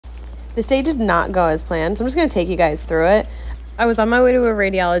This day did not go as planned, so I'm just going to take you guys through it. I was on my way to a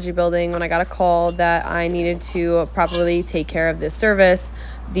radiology building when I got a call that I needed to properly take care of this service.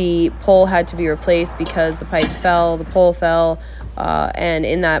 The pole had to be replaced because the pipe fell, the pole fell, and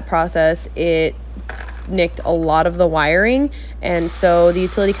in that process, it nicked a lot of the wiring, and so the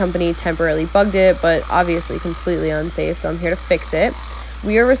utility company temporarily bugged it, but obviously completely unsafe, so I'm here to fix it.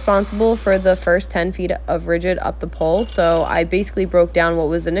 We are responsible for the first 10 feet of rigid up the pole, so I basically broke down what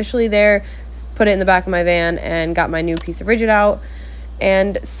was initially there, put it in the back of my van, and got my new piece of rigid out.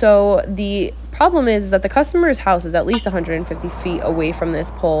 And so the problem is that the customer's house is at least 150 feet away from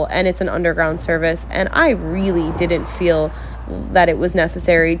this pole, and it's an underground service, and I really didn't feel that it was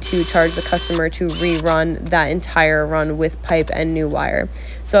necessary to charge the customer to rerun that entire run with pipe and new wire.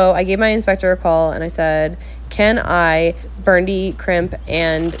 So I gave my inspector a call and I said, can I Burndy, crimp,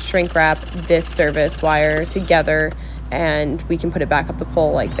 and shrink wrap this service wire together and we can put it back up the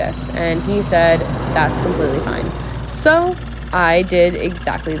pole like this? And he said, that's completely fine. So I did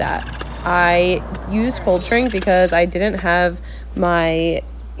exactly that. I used cold shrink because I didn't have my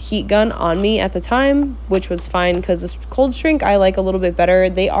heat gun on me at the time, which was fine because this cold shrink I like a little bit better.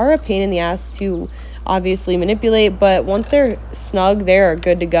 They are a pain in the ass to obviously manipulate, but once they're snug, they're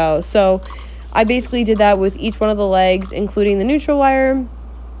good to go. So I basically did that with each one of the legs, including the neutral wire,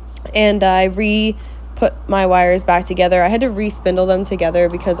 and I put my wires back together. I had to re-spindle them together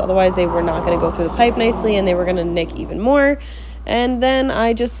because otherwise they were not going to go through the pipe nicely and they were going to nick even more. And then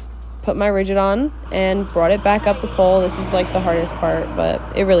I just put my rigid on and brought it back up the pole. This is like the hardest part, but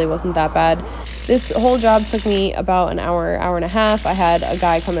it really wasn't that bad. This whole job took me about an hour, hour and a half. I had a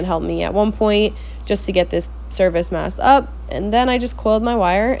guy come and help me at one point just to get this service mast up, and then I just coiled my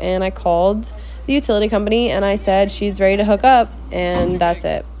wire and I called the utility company and I said she's ready to hook up, and that's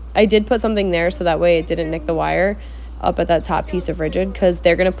it. I did put something there so that way it didn't nick the wire up at that top piece of rigid, because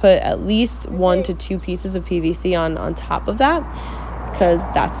they're going to put at least 1 to 2 pieces of PVC on top of that, because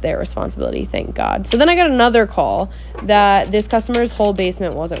that's their responsibility, thank God. So then I got another call that this customer's whole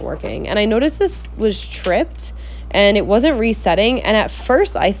basement wasn't working, and I noticed this was tripped and it wasn't resetting, and at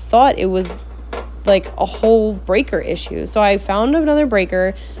first I thought it was like a whole breaker issue. So I found another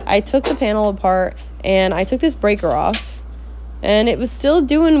breaker, I took the panel apart and I took this breaker off, and it was still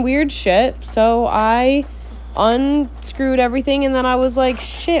doing weird shit. So I unscrewed everything, and then I was like,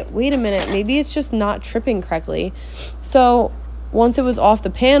 shit, wait a minute, maybe it's just not tripping correctly. So once it was off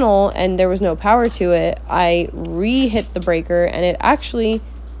the panel and there was no power to it, I re-hit the breaker and it actually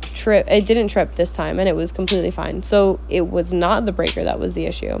tripped. It didn't trip this time and it was completely fine. So it was not the breaker that was the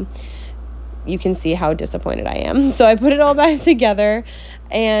issue. You can see how disappointed I am. So I put it all back together,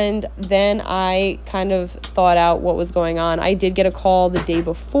 and then I kind of thought out what was going on. I did get a call the day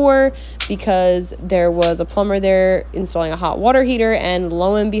before because there was a plumber there installing a hot water heater, and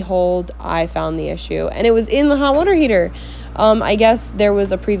lo and behold, I found the issue, and it was in the hot water heater. I guess there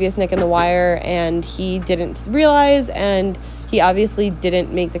was a previous nick in the wire and he didn't realize, and he obviously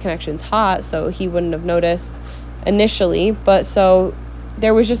didn't make the connections hot, so he wouldn't have noticed initially. But so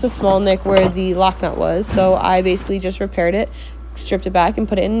there was just a small nick where the lock nut was, so I basically just repaired it, stripped it back, and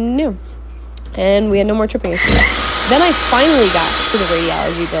put it in new, and we had no more tripping issues. Then I finally got to the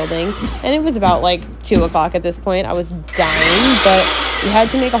radiology building, and it was about like 2 o'clock at this point. I was dying, but we had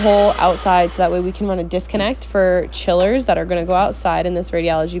to make a hole outside so that way we can run a disconnect for chillers that are going to go outside in this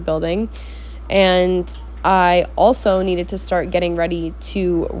radiology building. And I also needed to start getting ready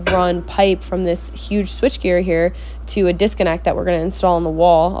to run pipe from this huge switchgear here to a disconnect that we're going to install on the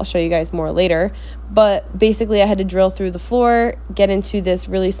wall. I'll show you guys more later. But basically I had to drill through the floor, get into this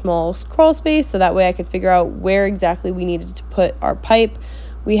really small crawl space so that way I could figure out where exactly we needed to put our pipe.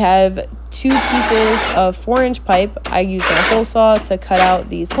 We have 2 pieces of 4-inch pipe. I used a hole saw to cut out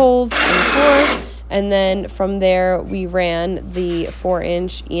these holes in the floor, and then from there we ran the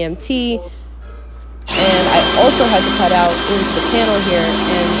 4-inch EMT. And I also had to cut out into the panel here,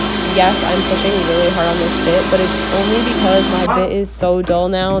 and yes, I'm pushing really hard on this bit, but it's only because my bit is so dull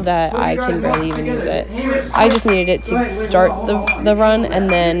now that I can barely even use it. I just needed it to start the run, and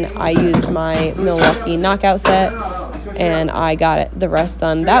then I used my Milwaukee knockout set, and I got the rest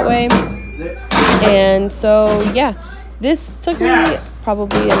done that way. And so yeah, this took me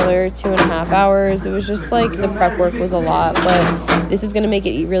probably another 2.5 hours. It was just like the prep work was a lot, but this is going to make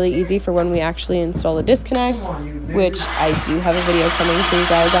it really easy for when we actually install the disconnect, which I do have a video coming to you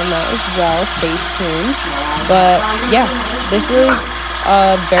guys on that as well. Stay tuned. But yeah, this was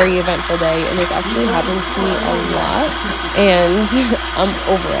a very eventful day, and this actually happens to me a lot, and I'm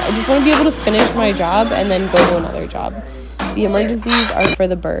over it. I just want to be able to finish my job and then go to another job. The emergencies are for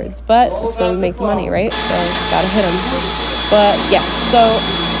the birds, but that's where we make the money, right? So gotta hit them. But yeah, so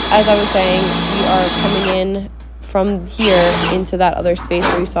as I was saying, we are coming in from here into that other space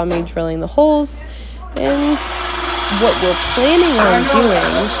where you saw me drilling the holes. And what we're planning on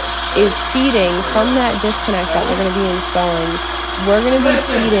doing is feeding from that disconnect that we're going to be installing. We're going to be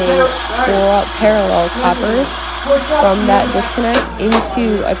feeding 4 parallel copper from that disconnect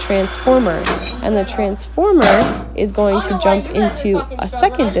into a transformer, and the transformer is going to jump into a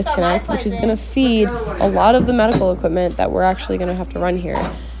second disconnect, which is going to feed a lot of the medical equipment that we're actually going to have to run here.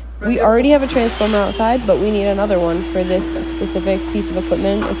 We already have a transformer outside, but we need another one for this specific piece of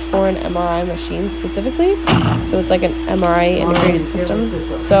equipment. It's for an MRI machine specifically, so it's like an MRI integrated system.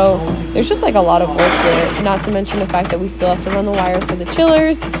 So there's just like a lot of work here, not to mention the fact that we still have to run the wire for the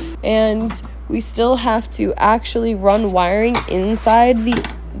chillers, and we still have to actually run wiring inside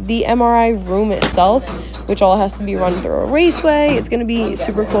the MRI room itself, which all has to be run through a raceway. It's going to be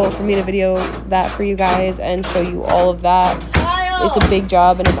super cool for me to video that for you guys and show you all of that. It's a big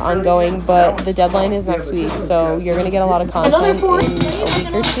job and it's ongoing, but the deadline is next week, so you're going to get a lot of content in a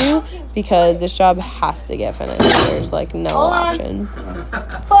week or two because this job has to get finished. There's like no option.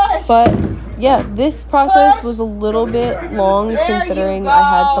 But yeah, this process was a little bit long considering I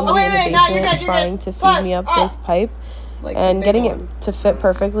had somebody in the basement trying to feed me up this pipe, and getting it to fit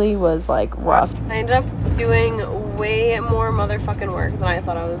perfectly was like rough. I ended up doing way more motherfucking work than I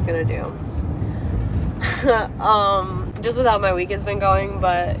thought I was going to do. Just with how my week has been going,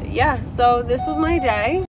 but yeah, so this was my day.